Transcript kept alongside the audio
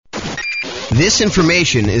This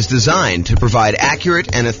information is designed to provide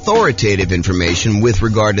accurate and authoritative information with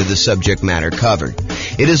regard to the subject matter covered.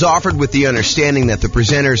 It is offered with the understanding that the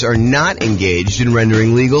presenters are not engaged in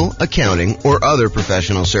rendering legal, accounting, or other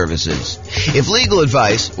professional services. If legal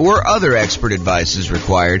advice or other expert advice is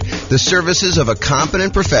required, the services of a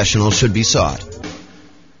competent professional should be sought.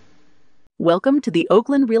 Welcome to the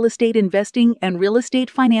Oakland Real Estate Investing and Real Estate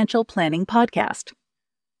Financial Planning Podcast.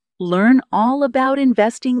 Learn all about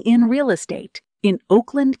investing in real estate in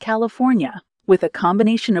Oakland, California, with a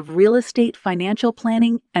combination of real estate financial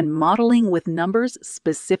planning and modeling with numbers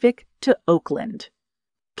specific to Oakland.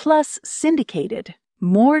 Plus syndicated,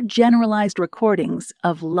 more generalized recordings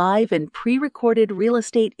of live and pre-recorded real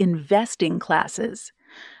estate investing classes.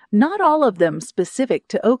 Not all of them specific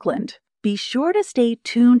to Oakland. Be sure to stay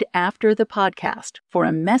tuned after the podcast for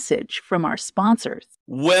a message from our sponsors.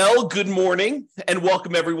 Well, good morning and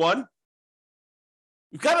welcome, everyone.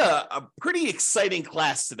 We've got a pretty exciting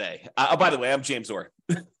class today. By the way, I'm James Orr.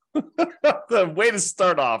 The way to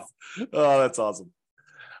start off. Oh, that's awesome.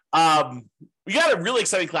 We got a really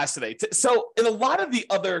exciting class today. So in a lot of the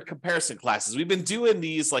other comparison classes, we've been doing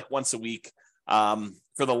these like once a week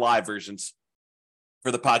for the live versions.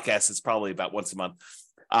 For the podcast, it's probably about once a month.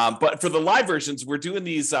 But for the live versions, we're doing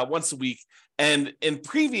these once a week. And in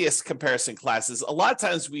previous comparison classes, a lot of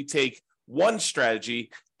times we take one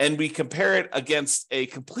strategy and we compare it against a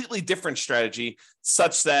completely different strategy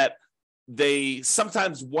such that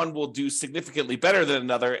sometimes one will do significantly better than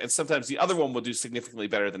another, and sometimes the other one will do significantly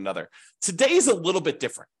better than another. Today is a little bit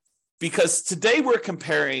different because today we're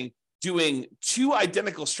comparing doing two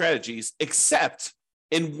identical strategies, except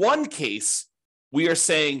in one case, we are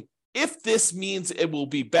saying, if this means it will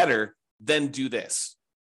be better, then do this.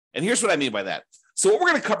 And here's what I mean by that. So what we're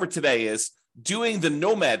going to cover today is doing the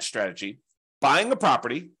nomad strategy, buying a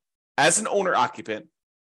property as an owner-occupant,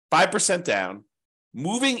 5% down,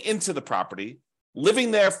 moving into the property,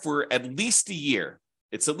 living there for at least a year.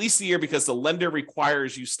 It's at least a year because the lender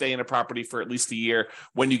requires you stay in a property for at least a year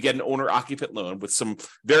when you get an owner-occupant loan, with some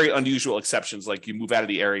very unusual exceptions, like you move out of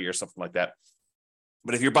the area or something like that.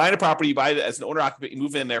 But if you're buying a property, you buy it as an owner-occupant, you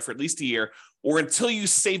move in there for at least a year, or until you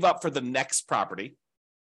save up for the next property.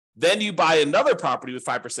 Then you buy another property with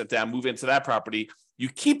 5% down, move into that property. You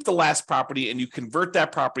keep the last property and you convert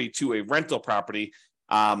that property to a rental property.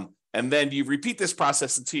 And then you repeat this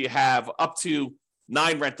process until you have up to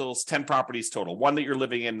 9 rentals, 10 properties total, one that you're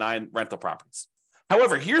living in, 9 rental properties.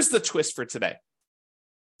 However, here's the twist for today.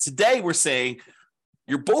 Today, we're saying,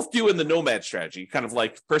 you're both doing the nomad strategy, kind of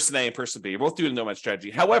like person A and person B. You're both doing the nomad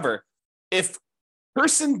strategy. However, if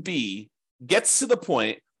person B gets to the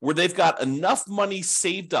point where they've got enough money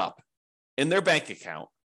saved up in their bank account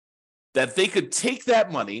that they could take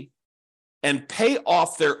that money and pay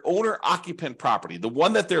off their owner-occupant property, the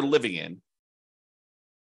one that they're living in,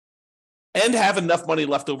 and have enough money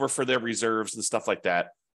left over for their reserves and stuff like that,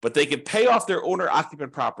 but they could pay off their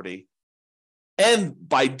owner-occupant property. And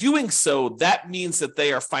by doing so, that means that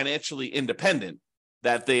they are financially independent,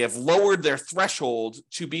 that they have lowered their threshold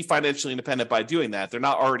to be financially independent by doing that. They're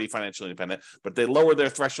not already financially independent, but they lower their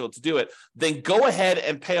threshold to do it. Then go ahead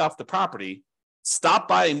and pay off the property, stop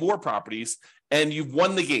buying more properties, and you've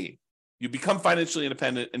won the game. You become financially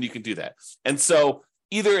independent and you can do that. And so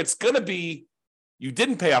either it's going to be you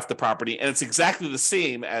didn't pay off the property and it's exactly the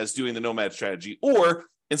same as doing the nomad strategy, or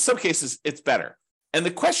in some cases, it's better. And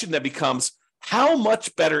the question that becomes, how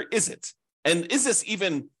much better is it? And is this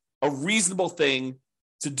even a reasonable thing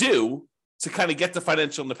to do to kind of get to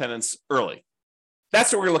financial independence early?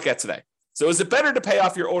 That's what we're going to look at today. So is it better to pay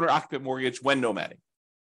off your owner-occupant mortgage when nomading?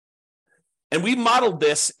 And we modeled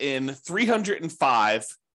this in 305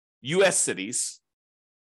 U.S. cities,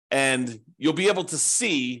 and you'll be able to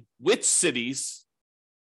see which cities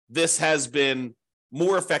this has been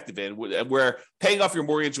more effective in, where paying off your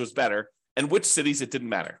mortgage was better, and which cities it didn't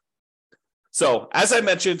matter. So, as I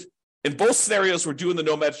mentioned, in both scenarios, we're doing the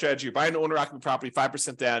nomad strategy. You're buying an owner-occupant property,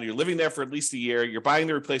 5% down. You're living there for at least a year. You're buying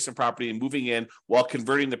the replacement property and moving in while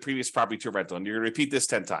converting the previous property to a rental. And you're going to repeat this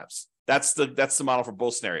 10 times. That's the model for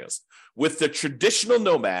both scenarios. With the traditional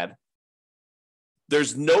nomad,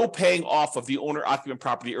 there's no paying off of the owner-occupant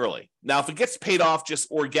property early. Now, if it gets paid off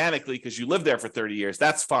just organically because you live there for 30 years,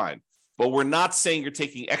 that's fine. But we're not saying you're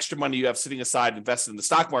taking extra money you have sitting aside, invested in the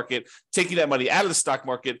stock market, taking that money out of the stock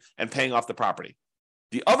market and paying off the property.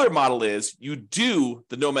 The other model is you do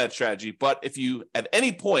the nomad strategy, but if you, at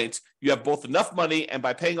any point, you have both enough money and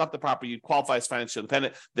by paying off the property, you qualify as financially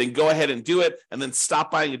independent, then go ahead and do it and then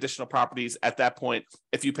stop buying additional properties at that point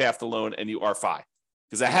if you pay off the loan and you are fine.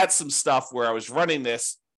 Because I had some stuff where I was running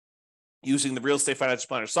this using the real estate financial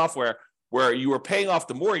planner software where you were paying off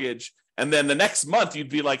the mortgage, and then the next month you'd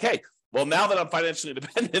be like, hey, well, now that I'm financially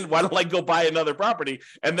independent, why don't I go buy another property?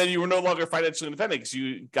 And then you were no longer financially independent because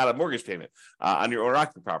you got a mortgage payment on your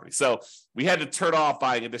owner-occupant property. So we had to turn off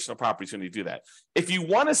buying additional properties when you do that. If you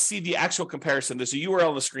want to see the actual comparison, there's a URL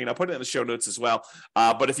on the screen. I'll put it in the show notes as well.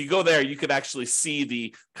 But if you go there, you could actually see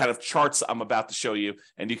the kind of charts I'm about to show you,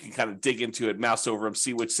 and you can kind of dig into it, mouse over them,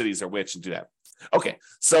 see which cities are which, and do that. Okay,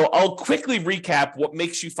 so I'll quickly recap what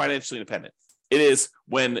makes you financially independent. It is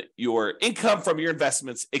when your income from your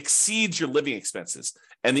investments exceeds your living expenses.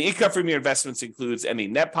 And the income from your investments includes any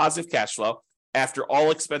net positive cash flow after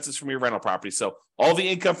all expenses from your rental property. So all the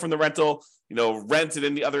income from the rental, rent and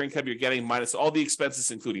any other income you're getting minus all the expenses,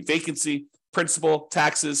 including vacancy, principal,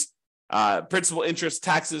 taxes, principal, interest,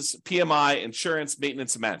 taxes, PMI, insurance,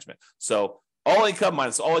 maintenance, and management. So all income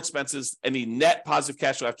minus all expenses, any net positive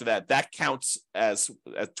cash flow after that counts as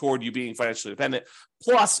toward you being financially independent,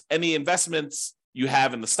 plus any investments you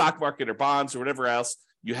have in the stock market or bonds or whatever else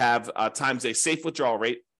you have times a safe withdrawal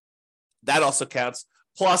rate. That also counts.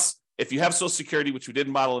 Plus, if you have Social Security, which we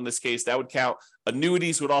didn't model in this case, that would count.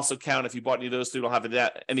 Annuities would also count if you bought any of those. We don't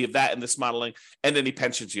have any of that in this modeling, and any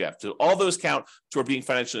pensions you have. So all those count toward being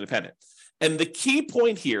financially independent. And the key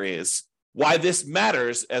point here is why this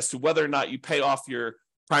matters as to whether or not you pay off your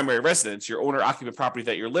primary residence, your owner-occupant property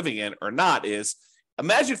that you're living in or not, is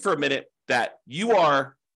imagine for a minute that you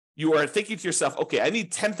are thinking to yourself, okay, I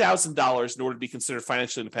need $10,000 in order to be considered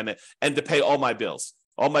financially independent and to pay all my bills.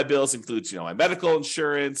 All my bills includes, my medical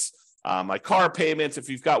insurance, my car payments, if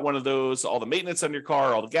you've got one of those, all the maintenance on your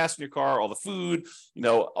car, all the gas in your car, all the food,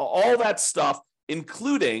 all that stuff,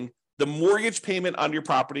 including the mortgage payment on your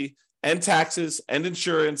property, and taxes and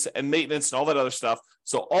insurance and maintenance and all that other stuff.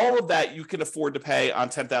 So all of that you can afford to pay on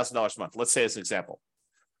 $10,000 a month, let's say as an example.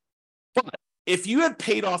 But if you had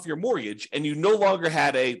paid off your mortgage and you no longer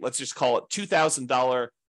had let's just call it $2,000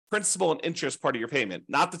 principal and interest part of your payment,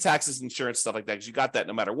 not the taxes, insurance, stuff like that, because you got that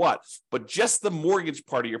no matter what, but just the mortgage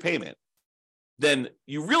part of your payment, then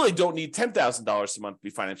you really don't need $10,000 a month to be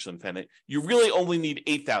financially independent. You really only need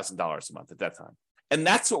 $8,000 a month at that time. And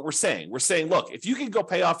that's what we're saying. We're saying, look, if you can go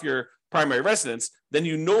pay off your primary residence, then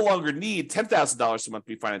you no longer need $10,000 a month to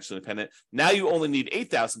be financially independent. Now you only need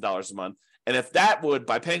 $8,000 a month. And if that would,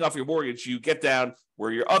 by paying off your mortgage, you get down where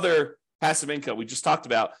your other passive income we just talked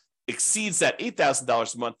about exceeds that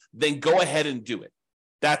 $8,000 a month, then go ahead and do it.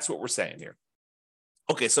 That's what we're saying here.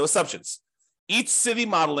 Okay, so assumptions. Each city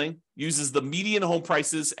modeling uses the median home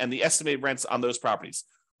prices and the estimated rents on those properties.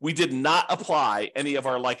 We did not apply any of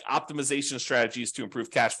our optimization strategies to improve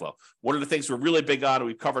cash flow. One of the things we're really big on, and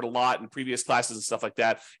we've covered a lot in previous classes and stuff like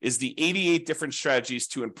that, is the 88 different strategies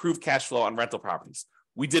to improve cash flow on rental properties.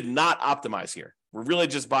 We did not optimize here. We're really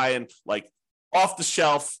just buying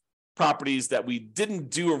off-the-shelf properties that we didn't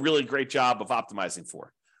do a really great job of optimizing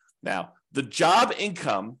for. Now, the job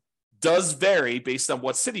income does vary based on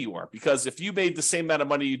what city you are, because if you made the same amount of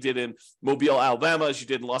money you did in Mobile, Alabama as you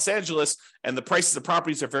did in Los Angeles, and the prices of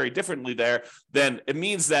properties are very differently there, then it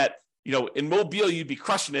means that, in Mobile you'd be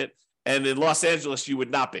crushing it, and in Los Angeles you would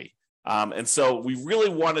not be. And so we really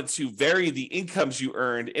wanted to vary the incomes you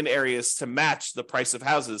earned in areas to match the price of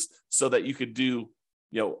houses so that you could do,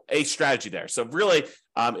 a strategy there. So really,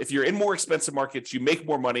 if you're in more expensive markets, you make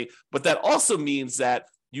more money, but that also means that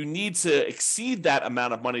you need to exceed that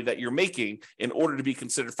amount of money that you're making in order to be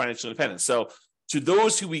considered financially independent. So to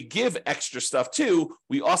those who we give extra stuff to,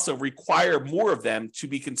 we also require more of them to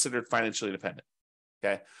be considered financially independent.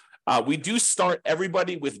 Okay. We do start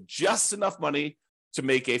everybody with just enough money to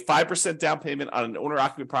make a 5% down payment on an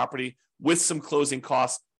owner-occupant property with some closing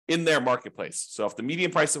costs in their marketplace. So if the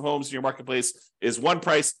median price of homes in your marketplace is one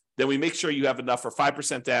price, then we make sure you have enough for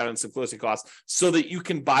 5% down and some closing costs so that you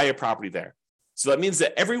can buy a property there. So that means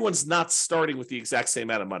that everyone's not starting with the exact same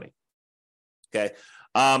amount of money. Okay.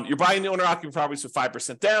 You're buying the owner-occupant properties with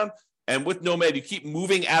 5% down, and with Nomad, you keep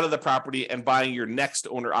moving out of the property and buying your next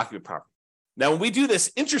owner-occupant property. Now, when we do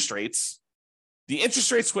this, the interest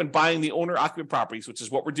rates when buying the owner-occupant properties, which is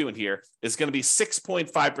what we're doing here, is going to be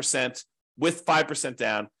 6.5% with 5%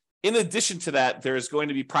 down. In addition to that, there is going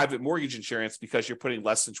to be private mortgage insurance because you're putting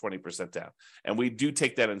less than 20% down. And we do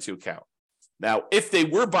take that into account. Now, if they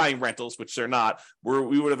were buying rentals, which they're not,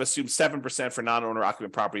 we would have assumed 7% for non-owner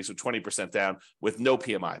occupant properties with 20% down with no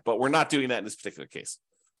PMI. But we're not doing that in this particular case.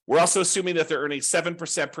 We're also assuming that they're earning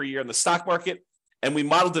 7% per year in the stock market. And we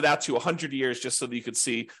modeled it out to 100 years just so that you could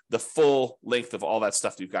see the full length of all that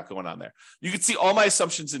stuff that you've got going on there. You can see all my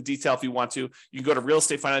assumptions in detail if you want to. You can go to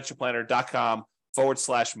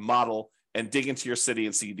realestatefinancialplanner.com/model and dig into your city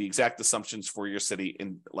and see the exact assumptions for your city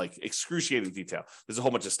in excruciating detail. There's a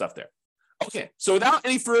whole bunch of stuff there. Okay, so without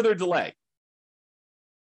any further delay,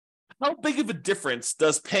 how big of a difference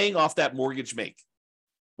does paying off that mortgage make?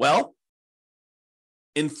 Well,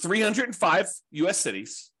 in 305 US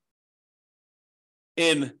cities,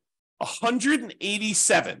 in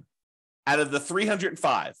 187 out of the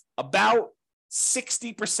 305, about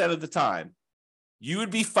 60% of the time, you would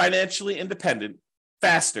be financially independent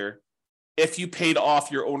faster if you paid off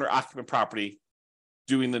your owner-occupant property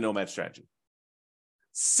doing the nomad strategy.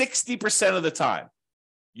 60% of the time,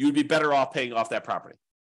 you would be better off paying off that property.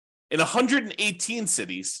 In 118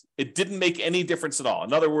 cities, it didn't make any difference at all.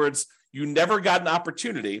 In other words, you never got an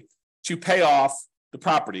opportunity to pay off the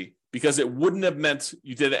property because it wouldn't have meant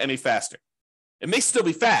you did it any faster. It may still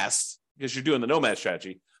be fast because you're doing the nomad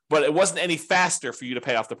strategy, but it wasn't any faster for you to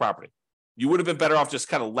pay off the property. You would have been better off just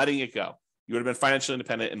kind of letting it go. You would have been financially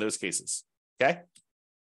independent in those cases, okay?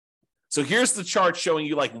 So here's the chart showing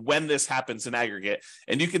you like when this happens in aggregate.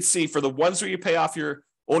 And you can see for the ones where you pay off your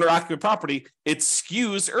owner-occupant property, it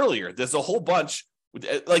skews earlier. There's a whole bunch.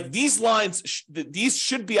 Like these lines, these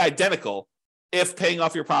should be identical if paying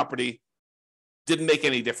off your property didn't make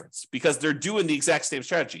any difference because they're doing the exact same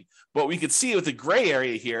strategy. But we could see with the gray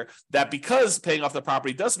area here that because paying off the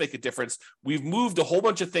property does make a difference, we've moved a whole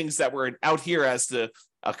bunch of things that were out here as the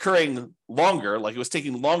occurring longer, like it was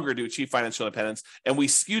taking longer to achieve financial independence, and we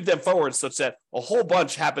skewed them forward such that a whole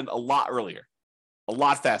bunch happened a lot earlier, a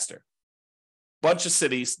lot faster. Bunch of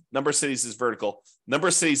cities, number of cities is vertical, number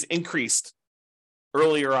of cities increased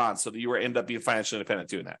earlier on so that you end up being financially independent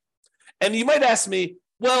doing that. And you might ask me,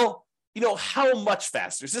 well, how much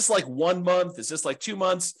faster? Is this like 1 month? Is this like 2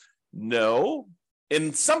 months? No.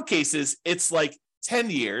 In some cases, it's like 10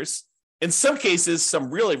 years. In some cases,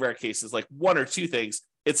 some really rare cases, like 1 or 2 things,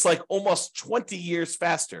 it's like almost 20 years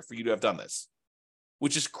faster for you to have done this,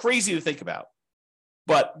 which is crazy to think about.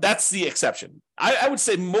 But that's the exception. I would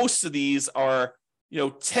say most of these are,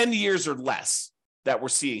 10 years or less that we're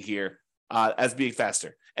seeing here as being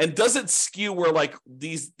faster. And does it skew where like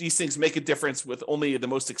these things make a difference with only the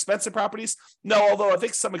most expensive properties? No, although I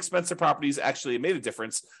think some expensive properties actually made a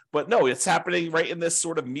difference. But no, it's happening right in this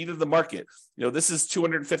sort of meat of the market. This is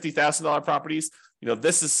 $250,000 properties.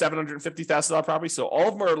 This is $750,000 properties. So all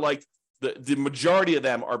of them are like the majority of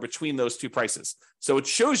them are between those two prices. So it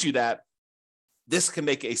shows you that this can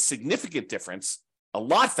make a significant difference a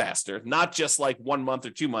lot faster, not just like 1 month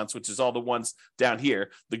or 2 months, which is all the ones down here.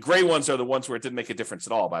 The gray ones are the ones where it didn't make a difference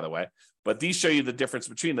at all, by the way. But these show you the difference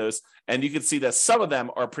between those. And you can see that some of them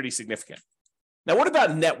are pretty significant. Now, what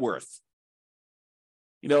about net worth?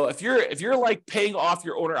 If you're like paying off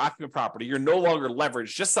your owner-occupant property, you're no longer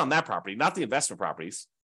leveraged just on that property, not the investment properties,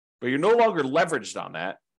 but you're no longer leveraged on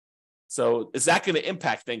that. So is that going to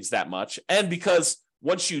impact things that much? And because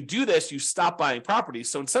once you do this, you stop buying properties.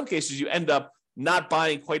 So in some cases, you end up not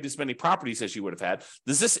buying quite as many properties as you would have had.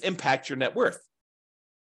 Does this impact your net worth?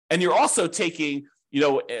 And you're also taking,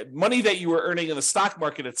 money that you were earning in the stock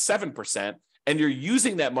market at 7%, and you're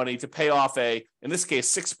using that money to pay off in this case,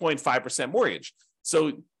 6.5% mortgage.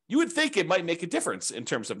 So you would think it might make a difference in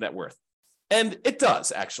terms of net worth. And it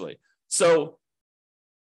does, actually. So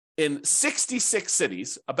in 66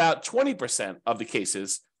 cities, about 20% of the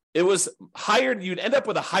cases, it was higher. You'd end up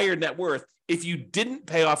with a higher net worth if you didn't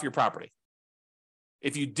pay off your property.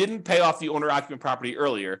 If you didn't pay off the owner-occupant property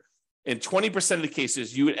earlier, in 20% of the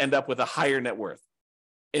cases, you would end up with a higher net worth.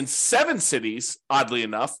 In 7 cities, oddly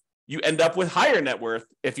enough, you end up with higher net worth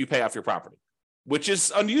if you pay off your property, which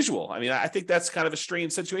is unusual. I mean, I think that's kind of a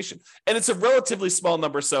strange situation. And it's a relatively small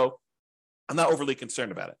number, so I'm not overly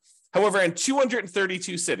concerned about it. However, in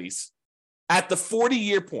 232 cities, at the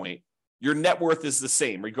 40-year point, your net worth is the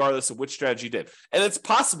same, regardless of which strategy you did. And it's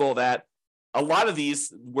possible that a lot of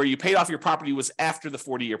these where you paid off your property was after the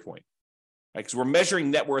 40-year point, right? Because we're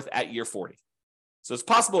measuring net worth at year 40. So it's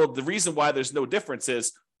possible the reason why there's no difference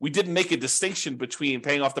is we didn't make a distinction between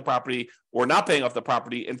paying off the property or not paying off the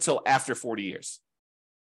property until after 40 years.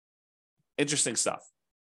 Interesting stuff.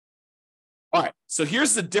 All right, so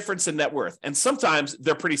here's the difference in net worth. And sometimes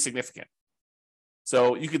they're pretty significant.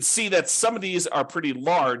 So you can see that some of these are pretty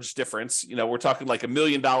large difference. We're talking like $1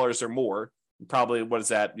 million or more. Probably, what is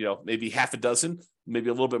that? Maybe half a dozen, maybe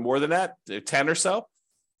a little bit more than that, 10 or so.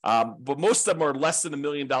 But most of them are less than $1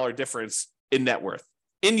 million difference in net worth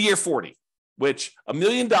in year 40, which $1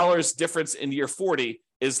 million difference in year 40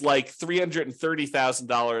 is like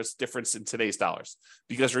 $330,000 difference in today's dollars.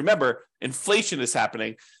 Because remember, inflation is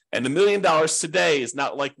happening, and $1 million today is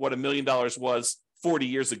not like what $1 million was 40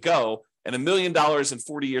 years ago, and $1 million in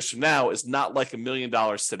 40 years from now is not like $1 million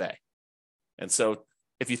today. And so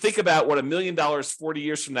if you think about what $1 million 40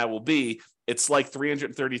 years from now will be, it's like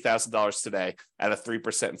 $330,000 today at a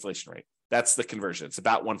 3% inflation rate. That's the conversion. It's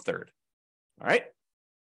about 1/3. All right.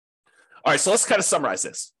 All right. So let's kind of summarize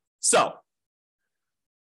this. So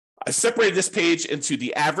I separated this page into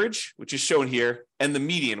the average, which is shown here, and the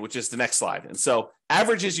median, which is the next slide. And so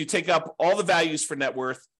average is you take up all the values for net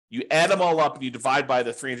worth, you add them all up, and you divide by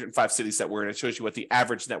the 305 cities that we're in. It shows you what the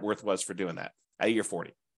average net worth was for doing that at year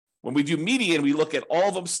 40. When we do median, we look at all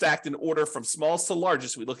of them stacked in order from smallest to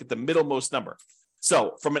largest. We look at the middlemost number.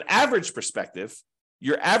 So from an average perspective,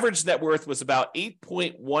 your average net worth was about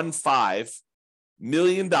 $8.15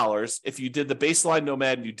 million if you did the baseline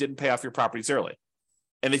nomad and you didn't pay off your properties early.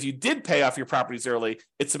 And if you did pay off your properties early,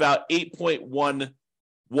 it's about 8.11.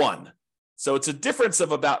 So it's a difference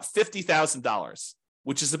of about $50,000,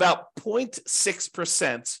 which is about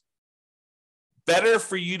 0.6% better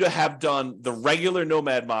for you to have done the regular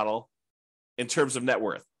nomad model in terms of net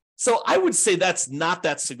worth. So I would say that's not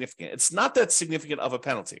that significant. It's not that significant of a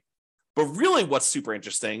penalty. But really what's super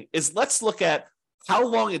interesting is let's look at how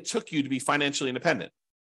long it took you to be financially independent.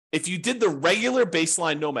 If you did the regular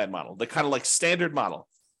baseline nomad model, the kind of like standard model,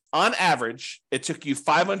 on average, it took you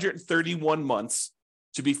 531 months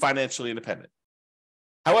to be financially independent.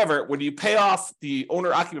 However, when you pay off the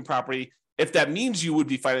owner-occupant property, if that means you would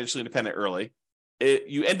be financially independent early,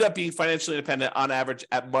 you end up being financially independent on average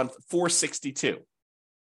at month 462.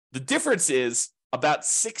 The difference is about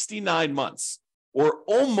 69 months or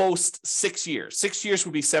almost 6 years. 6 years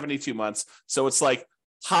would be 72 months. So it's like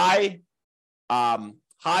high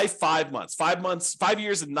 5 months, 5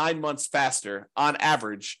 years and 9 months faster on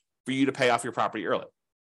average for you to pay off your property early.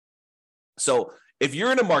 So if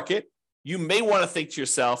you're in a market, you may want to think to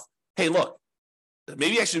yourself, hey, look,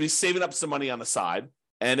 maybe I should be saving up some money on the side.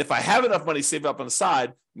 And if I have enough money saved up on the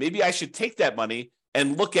side, maybe I should take that money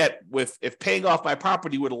and look at if paying off my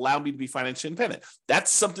property would allow me to be financially independent.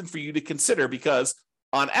 That's something for you to consider because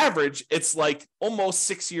on average, it's like almost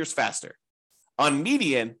 6 years faster. On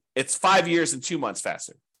median, it's 5 years and 2 months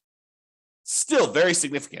faster. Still very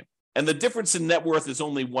significant. And the difference in net worth is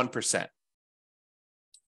only 1%.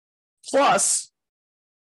 Plus,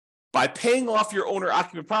 by paying off your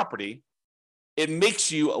owner-occupant property, it makes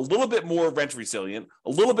you a little bit more rent resilient, a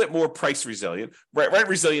little bit more price resilient. Rent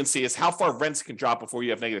resiliency is how far rents can drop before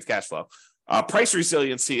you have negative cash flow. Price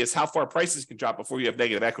resiliency is how far prices can drop before you have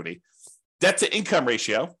negative equity. Debt to income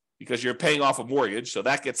ratio, because you're paying off a mortgage, so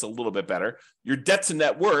that gets a little bit better. Your debt to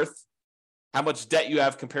net worth, how much debt you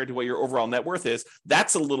have compared to what your overall net worth is,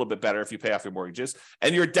 that's a little bit better if you pay off your mortgages.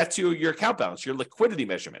 And your debt to your account balance, your liquidity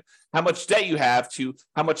measurement, how much debt you have to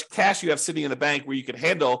how much cash you have sitting in the bank where you can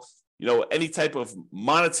handle, any type of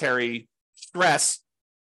monetary stress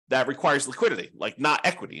that requires liquidity, like not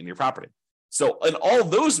equity in your property. So in all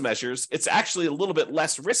those measures, it's actually a little bit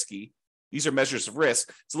less risky. These are measures of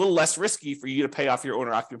risk. It's a little less risky for you to pay off your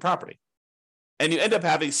owner-occupant property. And you end up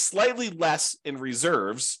having slightly less in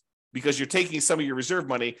reserves because you're taking some of your reserve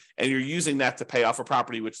money and you're using that to pay off a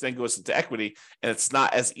property, which then goes into equity, and it's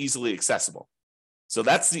not as easily accessible. So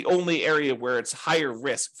that's the only area where it's higher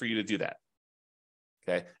risk for you to do that.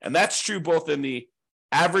 Okay. And that's true both in the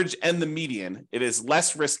average and the median. It is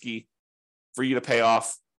less risky for you to pay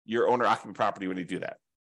off your owner-occupant property when you do that.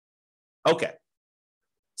 Okay.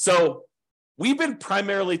 So we've been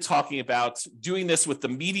primarily talking about doing this with the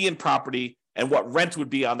median property and what rent would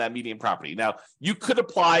be on that median property. Now, you could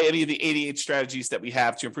apply any of the 88 strategies that we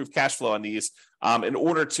have to improve cash flow on these in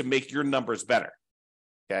order to make your numbers better.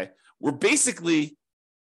 Okay. We're basically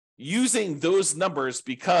using those numbers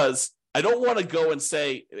because I don't want to go and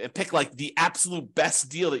say and pick like the absolute best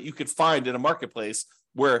deal that you could find in a marketplace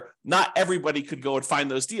where not everybody could go and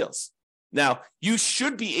find those deals. Now, you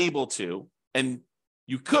should be able to, and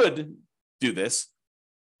you could do this,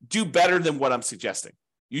 do better than what I'm suggesting.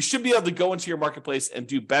 You should be able to go into your marketplace and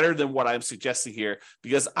do better than what I'm suggesting here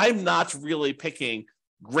because I'm not really picking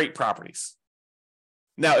great properties.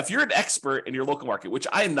 Now, if you're an expert in your local market, which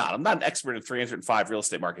I'm not an expert in 305 real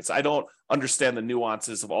estate markets. I don't understand the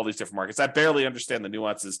nuances of all these different markets. I barely understand the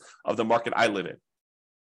nuances of the market I live in.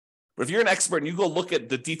 But if you're an expert and you go look at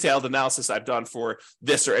the detailed analysis I've done for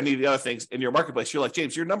this or any of the other things in your marketplace, you're like,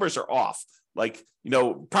 James, your numbers are off. Like,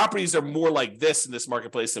 properties are more like this in this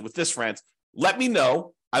marketplace than with this rent. Let me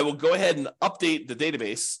know. I will go ahead and update the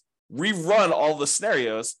database, rerun all the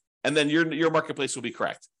scenarios, and then your marketplace will be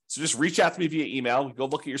correct. So just reach out to me via email, go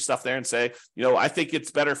look at your stuff there and say, I think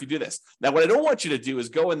it's better if you do this. Now, what I don't want you to do is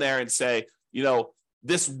go in there and say,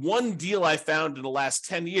 this one deal I found in the last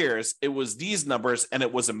 10 years, it was these numbers and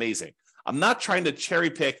it was amazing. I'm not trying to cherry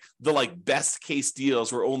pick the best case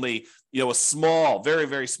deals where only, a small, very,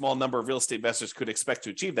 very small number of real estate investors could expect to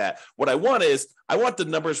achieve that. What I want is the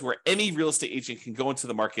numbers where any real estate agent can go into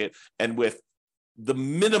the market and with the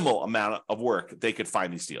minimal amount of work they could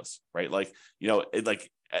find these deals, right? Like,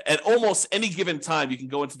 like at almost any given time, you can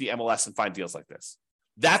go into the MLS and find deals like this.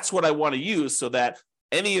 That's what I want to use so that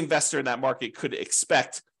any investor in that market could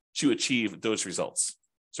expect to achieve those results.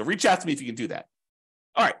 So reach out to me if you can do that.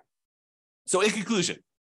 All right. So in conclusion,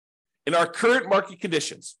 in our current market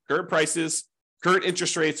conditions, current prices, current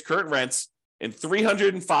interest rates, current rents in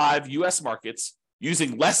 305 US markets,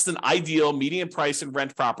 using less than ideal median price and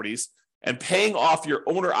rent properties and paying off your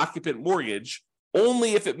owner-occupant mortgage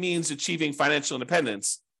only if it means achieving financial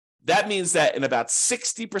independence, that means that in about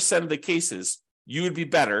 60% of the cases, you would be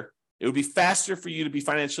better. It would be faster for you to be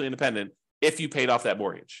financially independent if you paid off that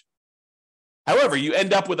mortgage. However, you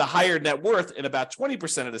end up with a higher net worth in about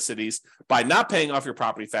 20% of the cities by not paying off your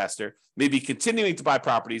property faster, maybe continuing to buy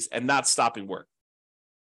properties and not stopping work.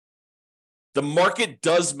 The market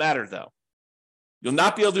does matter, though. You'll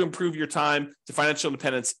not be able to improve your time to financial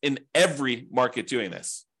independence in every market doing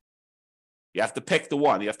this. You have to pick the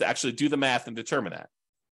one. You have to actually do the math and determine that.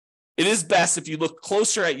 It is best if you look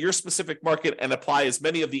closer at your specific market and apply as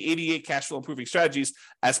many of the 88 cash flow improving strategies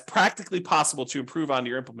as practically possible to improve on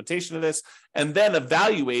your implementation of this, and then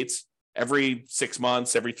evaluate every 6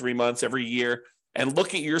 months, every 3 months, every year, and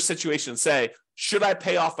look at your situation and say, should I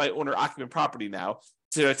pay off my owner-occupant property now?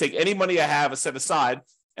 Should I take any money I have and set aside?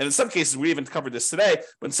 And in some cases, we even covered this today,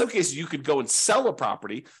 but in some cases, you could go and sell a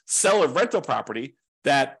property, sell a rental property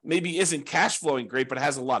that maybe isn't cash flowing great, but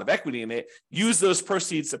has a lot of equity in it. Use those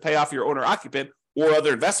proceeds to pay off your owner occupant or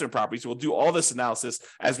other investment properties. We'll do all this analysis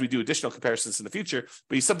as we do additional comparisons in the future.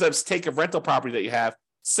 But you sometimes take a rental property that you have,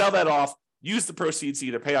 sell that off, use the proceeds to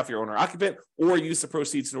either pay off your owner occupant or use the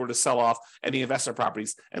proceeds in order to sell off any investment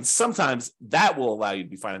properties. And sometimes that will allow you to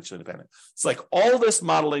be financially independent. It's like all this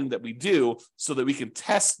modeling that we do so that we can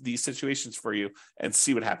test these situations for you and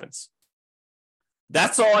see what happens.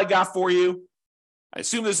 That's all I got for you. I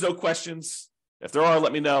assume there's no questions. If there are,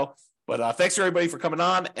 let me know. But thanks everybody for coming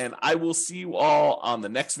on, and I will see you all on the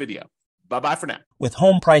next video. Bye-bye for now. With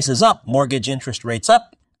home prices up, mortgage interest rates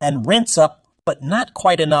up, and rents up, but not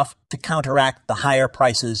quite enough to counteract the higher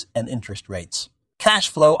prices and interest rates. Cash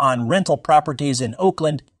flow on rental properties in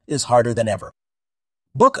Oakland is harder than ever.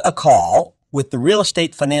 Book a call with the Real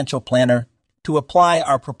Estate Financial Planner to apply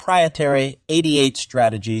our proprietary 88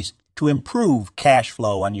 strategies to improve cash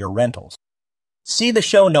flow on your rentals. See the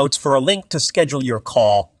show notes for a link to schedule your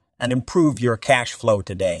call and improve your cash flow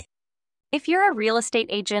today. If you're a real estate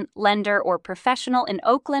agent, lender, or professional in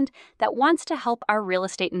Oakland that wants to help our real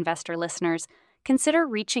estate investor listeners, consider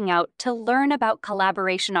reaching out to learn about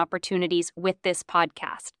collaboration opportunities with this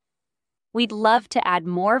podcast. We'd love to add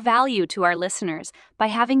more value to our listeners by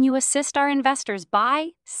having you assist our investors buy,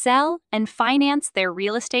 sell, and finance their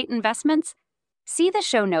real estate investments. See the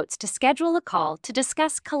show notes to schedule a call to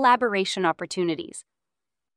discuss collaboration opportunities.